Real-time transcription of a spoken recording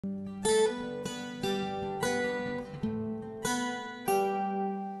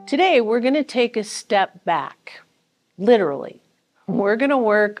Today, we're going to take a step back, literally. We're going to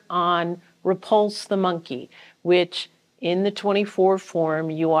work on Repulse the Monkey, which in the 24 form,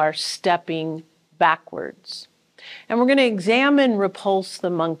 you are stepping backwards. And we're going to examine Repulse the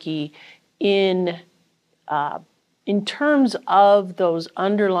Monkey in terms of those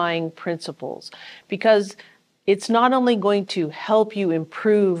underlying principles, because it's not only going to help you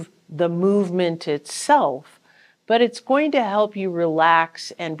improve the movement itself, but it's going to help you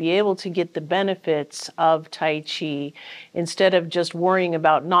relax and be able to get the benefits of Tai Chi instead of just worrying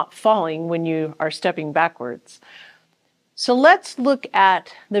about not falling when you are stepping backwards. So let's look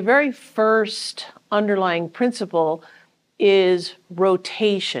at the very first underlying principle is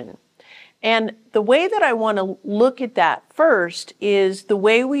rotation. And the way that I want to look at that first is the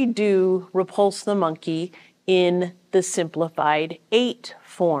way we do Repulse the Monkey in the simplified 8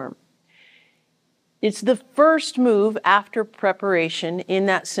 form. It's the first move after preparation in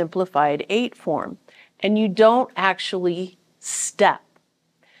that simplified 8 form. And you don't actually step.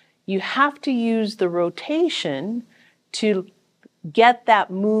 You have to use the rotation to get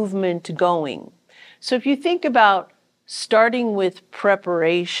that movement going. So if you think about starting with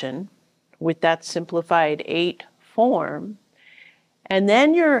preparation with that simplified 8 form, and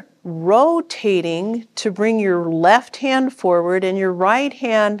then you're rotating to bring your left hand forward and your right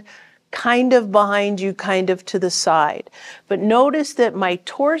hand kind of behind you, kind of to the side. But notice that my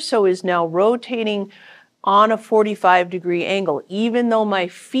torso is now rotating on a 45-degree angle, even though my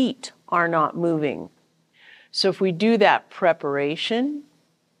feet are not moving. So if we do that preparation,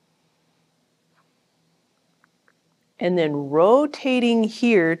 and then rotating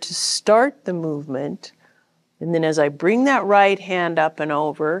here to start the movement, and then as I bring that right hand up and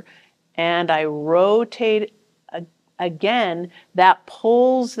over, and I rotate again, that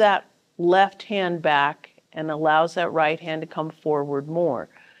pulls that left hand back and allows that right hand to come forward more.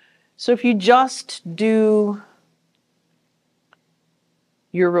 So if you just do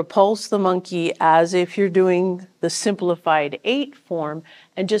your Repulse the Monkey as if you're doing the simplified 8 form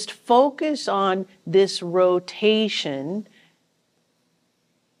and just focus on this rotation,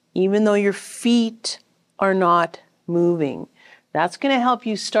 even though your feet are not moving, that's going to help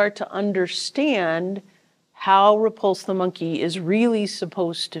you start to understand how Repulse the Monkey is really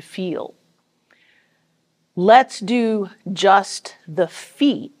supposed to feel. Let's do just the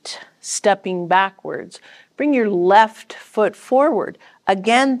feet, stepping backwards. Bring your left foot forward.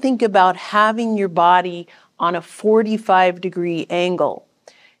 Again, think about having your body on a 45-degree angle.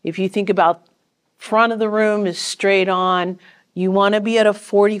 If you think about front of the room is straight on, you want to be at a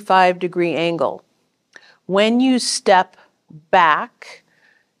 45-degree angle. When you step back,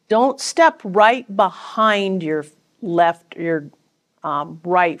 don't step right behind your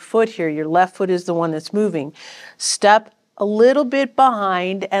right foot here. Your left foot is the one that's moving. Step a little bit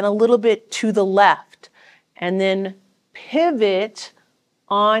behind and a little bit to the left. And then pivot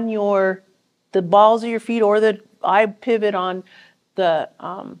on the balls of your feet, or I pivot on the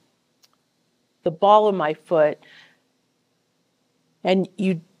ball of my foot. And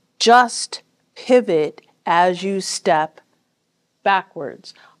you just pivot as you step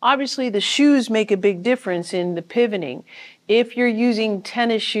backwards. Obviously, the shoes make a big difference in the pivoting. If you're using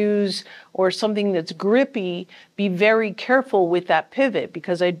tennis shoes or something that's grippy, be very careful with that pivot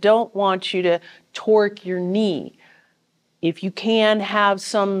because I don't want you to torque your knee. If you can, have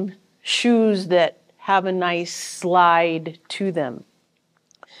some shoes that have a nice slide to them.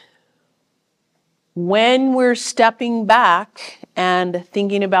 When we're stepping back and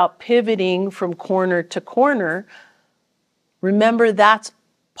thinking about pivoting from corner to corner, remember that's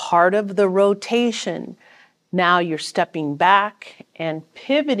part of the rotation. Now you're stepping back and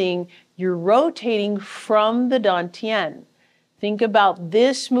pivoting, you're rotating from the dantian. Think about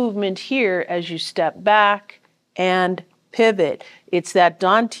this movement here as you step back and pivot. It's that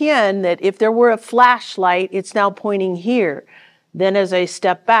dantian that if there were a flashlight, it's now pointing here. Then as I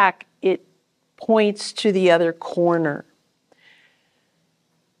step back, it points to the other corner.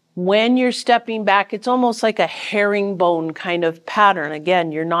 When you're stepping back, it's almost like a herringbone kind of pattern.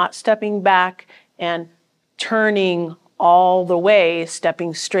 Again, you're not stepping back and turning all the way,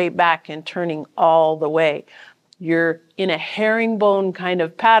 stepping straight back and turning all the way. You're in a herringbone kind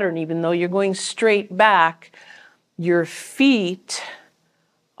of pattern, even though you're going straight back. Your feet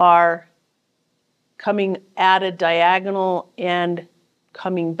are coming at a diagonal and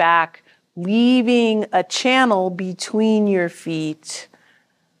coming back, leaving a channel between your feet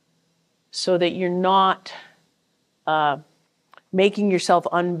so that you're not making yourself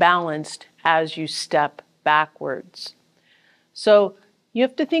unbalanced as you step backwards. So you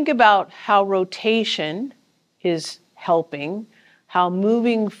have to think about how rotation is helping, how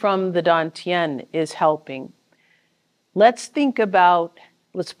moving from the dantian is helping. Let's think about,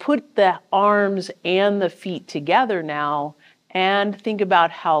 let's put the arms and the feet together now and think about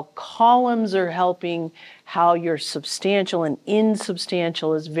how columns are helping, how your substantial and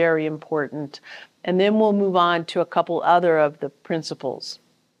insubstantial is very important. And then we'll move on to a couple other of the principles.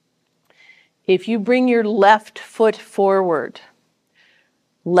 If you bring your left foot forward,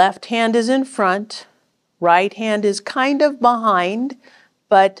 left hand is in front, right hand is kind of behind,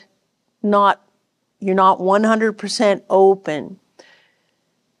 but you're not 100% open.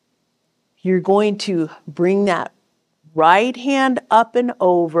 You're going to bring that right hand up and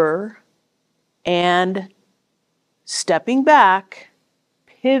over and stepping back,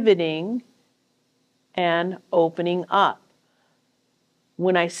 pivoting, and opening up.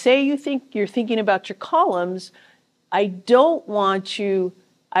 When I say you're thinking about your columns, I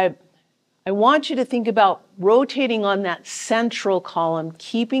want you to think about rotating on that central column,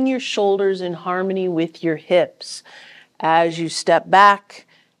 keeping your shoulders in harmony with your hips as you step back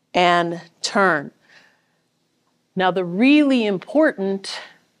and turn. Now, the really important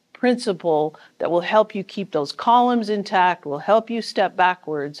principle that will help you keep those columns intact, will help you step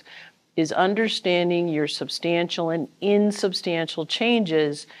backwards, is understanding your substantial and insubstantial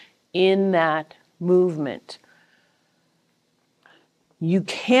changes in that movement. You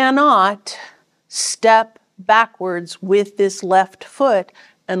cannot step backwards with this left foot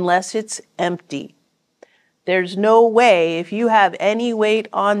unless it's empty. There's no way, if you have any weight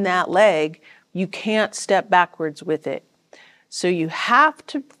on that leg, you can't step backwards with it. So you have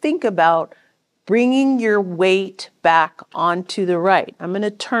to think about bringing your weight back onto the right. I'm going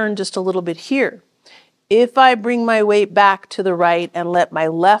to turn just a little bit here. If I bring my weight back to the right and let my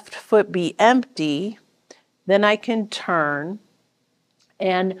left foot be empty, then I can turn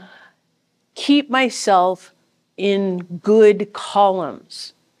and keep myself in good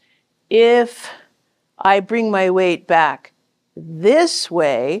columns. If I bring my weight back this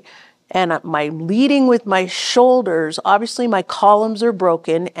way and I'm leading with my shoulders, obviously my columns are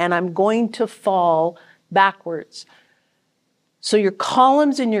broken and I'm going to fall backwards. So your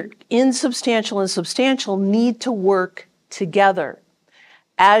columns and your insubstantial and substantial need to work together.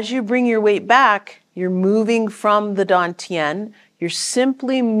 As you bring your weight back, you're moving from the dantian. You're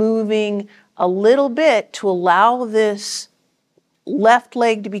simply moving a little bit to allow this left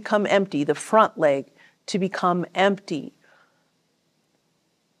leg to become empty, the front leg to become empty.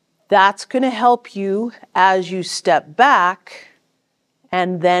 That's going to help you as you step back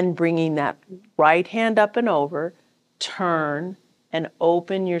and then bringing that right hand up and over, turn and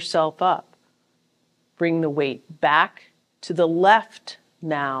open yourself up. Bring the weight back to the left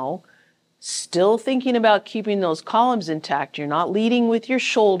now, still thinking about keeping those columns intact. You're not leading with your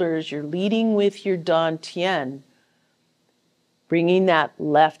shoulders, you're leading with your dantian. Bringing that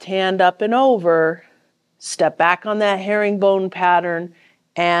left hand up and over, step back on that herringbone pattern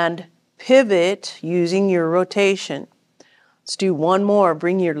and pivot using your rotation. Let's do one more.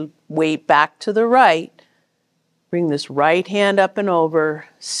 Bring your weight back to the right. Bring this right hand up and over,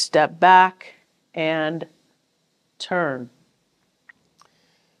 step back and turn.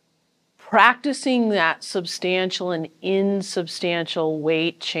 Practicing that substantial and insubstantial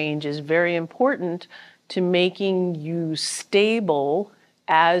weight change is very important to making you stable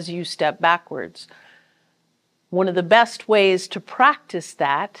as you step backwards. One of the best ways to practice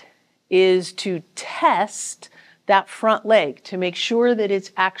that is to test that front leg to make sure that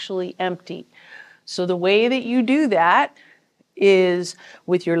it's actually empty. So the way that you do that is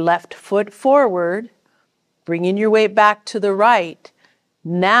with your left foot forward, bringing your weight back to the right.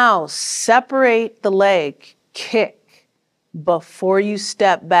 Now separate the leg, kick, before you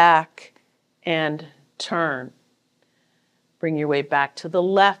step back and turn. Bring your weight back to the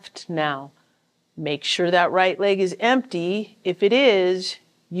left now. Make sure that right leg is empty. If it is,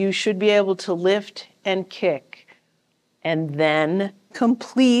 you should be able to lift and kick. And then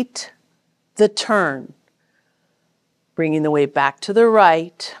complete the turn. Bringing the weight back to the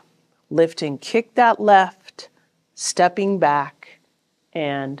right, lift and kick that left, stepping back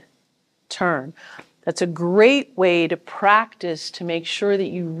and turn. That's a great way to practice to make sure that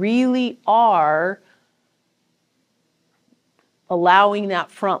you really are allowing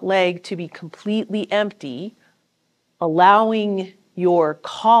that front leg to be completely empty, allowing your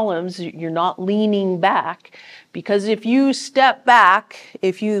columns, you're not leaning back, because if you step back,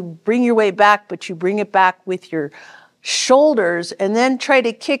 if you bring your weight back, but you bring it back with your shoulders and then try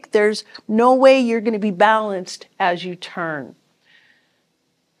to kick, there's no way you're going to be balanced as you turn.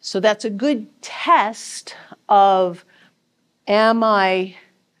 So that's a good test of, am I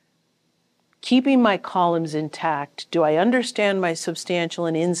keeping my columns intact? Do I understand my substantial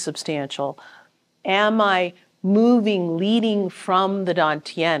and insubstantial? Am I moving, leading from the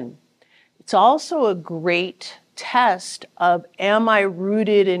dantian? It's also a great test of, am I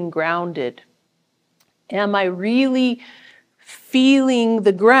rooted and grounded? Am I really feeling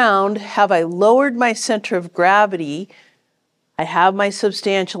the ground? Have I lowered my center of gravity? I have my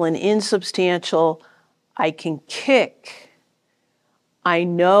substantial and insubstantial. I can kick. I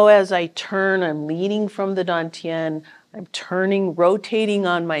know as I turn, I'm leading from the dantian. I'm turning, rotating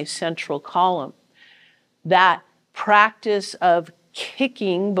on my central column. That practice of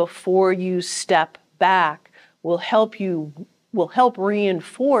kicking before you step back will help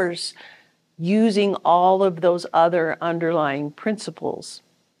reinforce using all of those other underlying principles.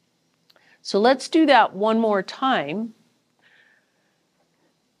 So let's do that one more time.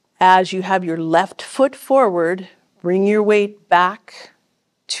 As you have your left foot forward, bring your weight back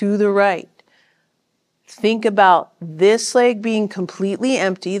to the right. Think about this leg being completely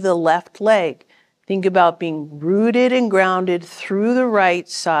empty, the left leg. Think about being rooted and grounded through the right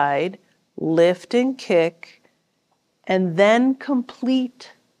side, lift and kick, and then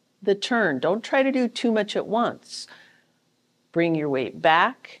complete the turn. Don't try to do too much at once. Bring your weight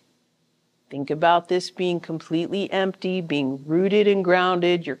back. Think about this being completely empty, being rooted and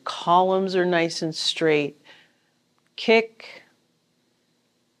grounded. Your columns are nice and straight. Kick,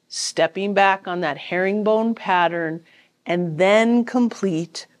 stepping back on that herringbone pattern, and then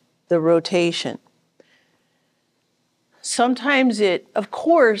complete the rotation. Sometimes of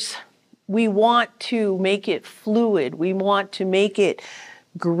course, we want to make it fluid. We want to make it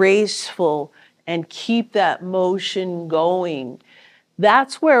graceful and keep that motion going.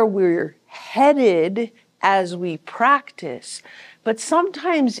 That's where we're headed as we practice. But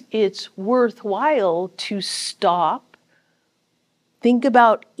sometimes it's worthwhile to stop, think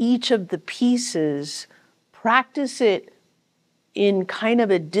about each of the pieces, practice it in kind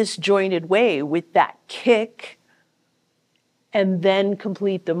of a disjointed way with that kick, and then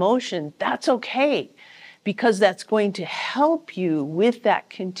complete the motion. That's okay, because that's going to help you with that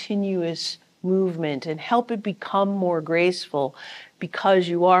continuous movement and help it become more graceful because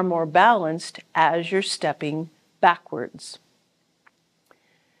you are more balanced as you're stepping backwards.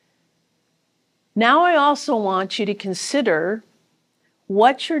 Now I also want you to consider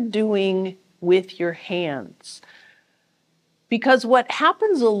what you're doing with your hands. Because what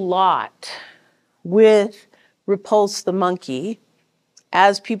happens a lot with Repulse the Monkey,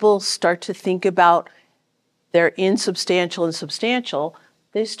 as people start to think about their insubstantial and substantial,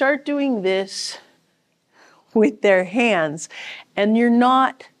 they start doing this with their hands, and you're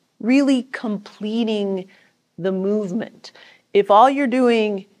not really completing the movement. If all you're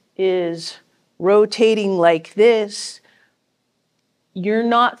doing is rotating like this, you're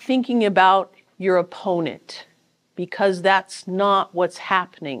not thinking about your opponent, because that's not what's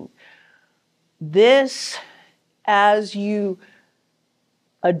happening. This, as you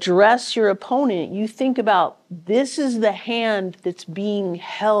address your opponent, you think about, this is the hand that's being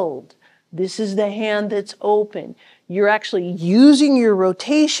held. This is the hand that's open. You're actually using your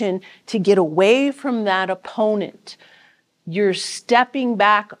rotation to get away from that opponent. You're stepping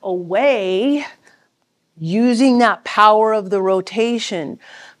back away using that power of the rotation.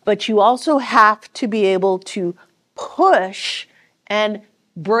 But you also have to be able to push and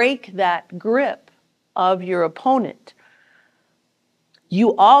break that grip of your opponent.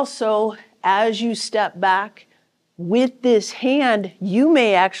 You also, as you step back with this hand, you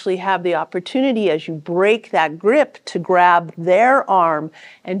may actually have the opportunity, as you break that grip, to grab their arm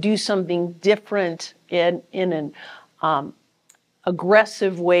and do something different in an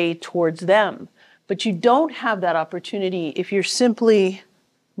aggressive way towards them. But you don't have that opportunity if you're simply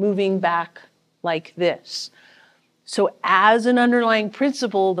moving back like this. So as an underlying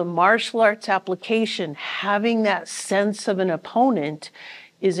principle, the martial arts application, having that sense of an opponent,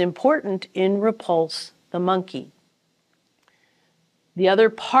 is important in Repulse the Monkey. The other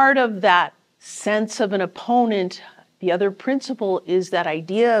part of that sense of an opponent, the other principle, is that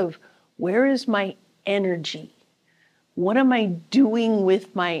idea of, where is my energy? What am I doing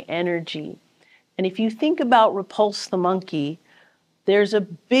with my energy? And if you think about Repulse the Monkey, there's a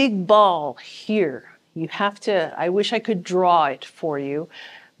big ball here. You have to, I wish I could draw it for you,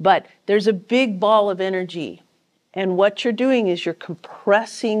 but there's a big ball of energy. And what you're doing is you're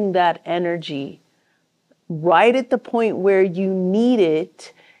compressing that energy right at the point where you need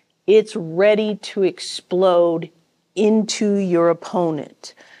it. It's ready to explode into your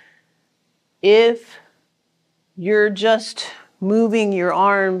opponent. If you're just moving your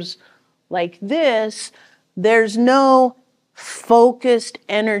arms like this, there's no focused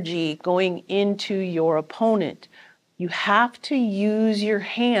energy going into your opponent. You have to use your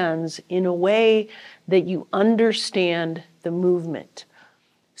hands in a way that you understand the movement.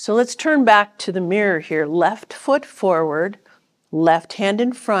 So let's turn back to the mirror here. Left foot forward, left hand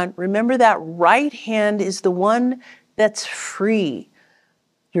in front. Remember that right hand is the one that's free.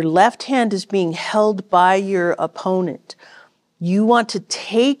 Your left hand is being held by your opponent. You want to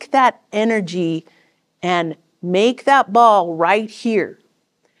take that energy and make that ball right here.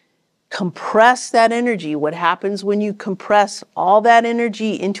 Compress that energy. What happens when you compress all that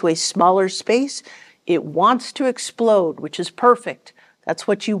energy into a smaller space? It wants to explode, which is perfect. That's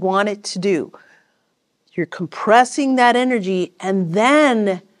what you want it to do. You're compressing that energy, and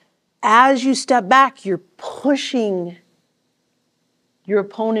then as you step back, you're pushing your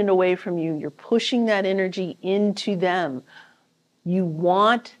opponent away from you. You're pushing that energy into them. You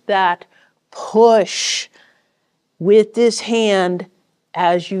want that push with this hand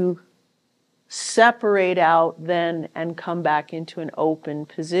as you separate out then and come back into an open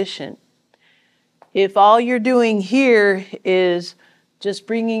position. If all you're doing here is just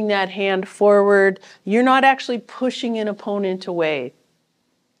bringing that hand forward, you're not actually pushing an opponent away.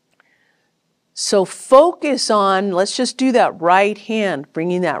 So focus on, let's just do that right hand,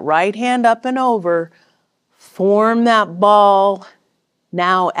 bringing that right hand up and over, form that ball.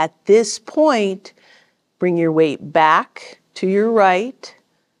 Now at this point, bring your weight back to your right,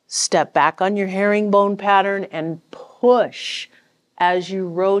 step back on your herringbone pattern and push as you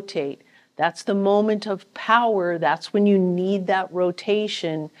rotate. That's the moment of power. That's when you need that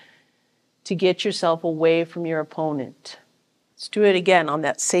rotation to get yourself away from your opponent. Let's do it again on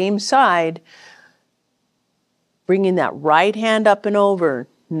that same side. Bringing that right hand up and over.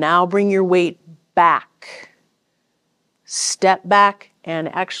 Now bring your weight back. Step back and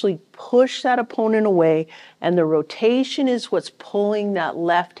actually push that opponent away. And the rotation is what's pulling that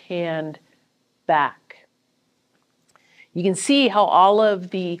left hand back. You can see how all of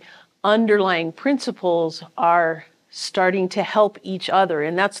the underlying principles are starting to help each other.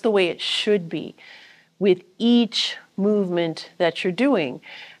 And that's the way it should be with each movement that you're doing.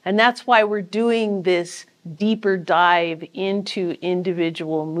 And that's why we're doing this deeper dive into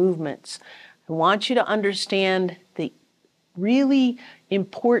individual movements. I want you to understand the really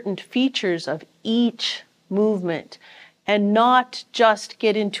important features of each movement and not just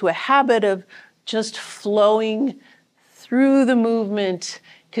get into a habit of just flowing through the movement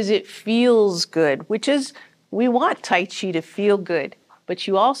because it feels good, which is, we want Tai Chi to feel good, but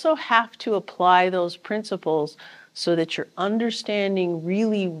you also have to apply those principles so that you're understanding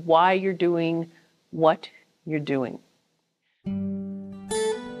really why you're doing what you're doing.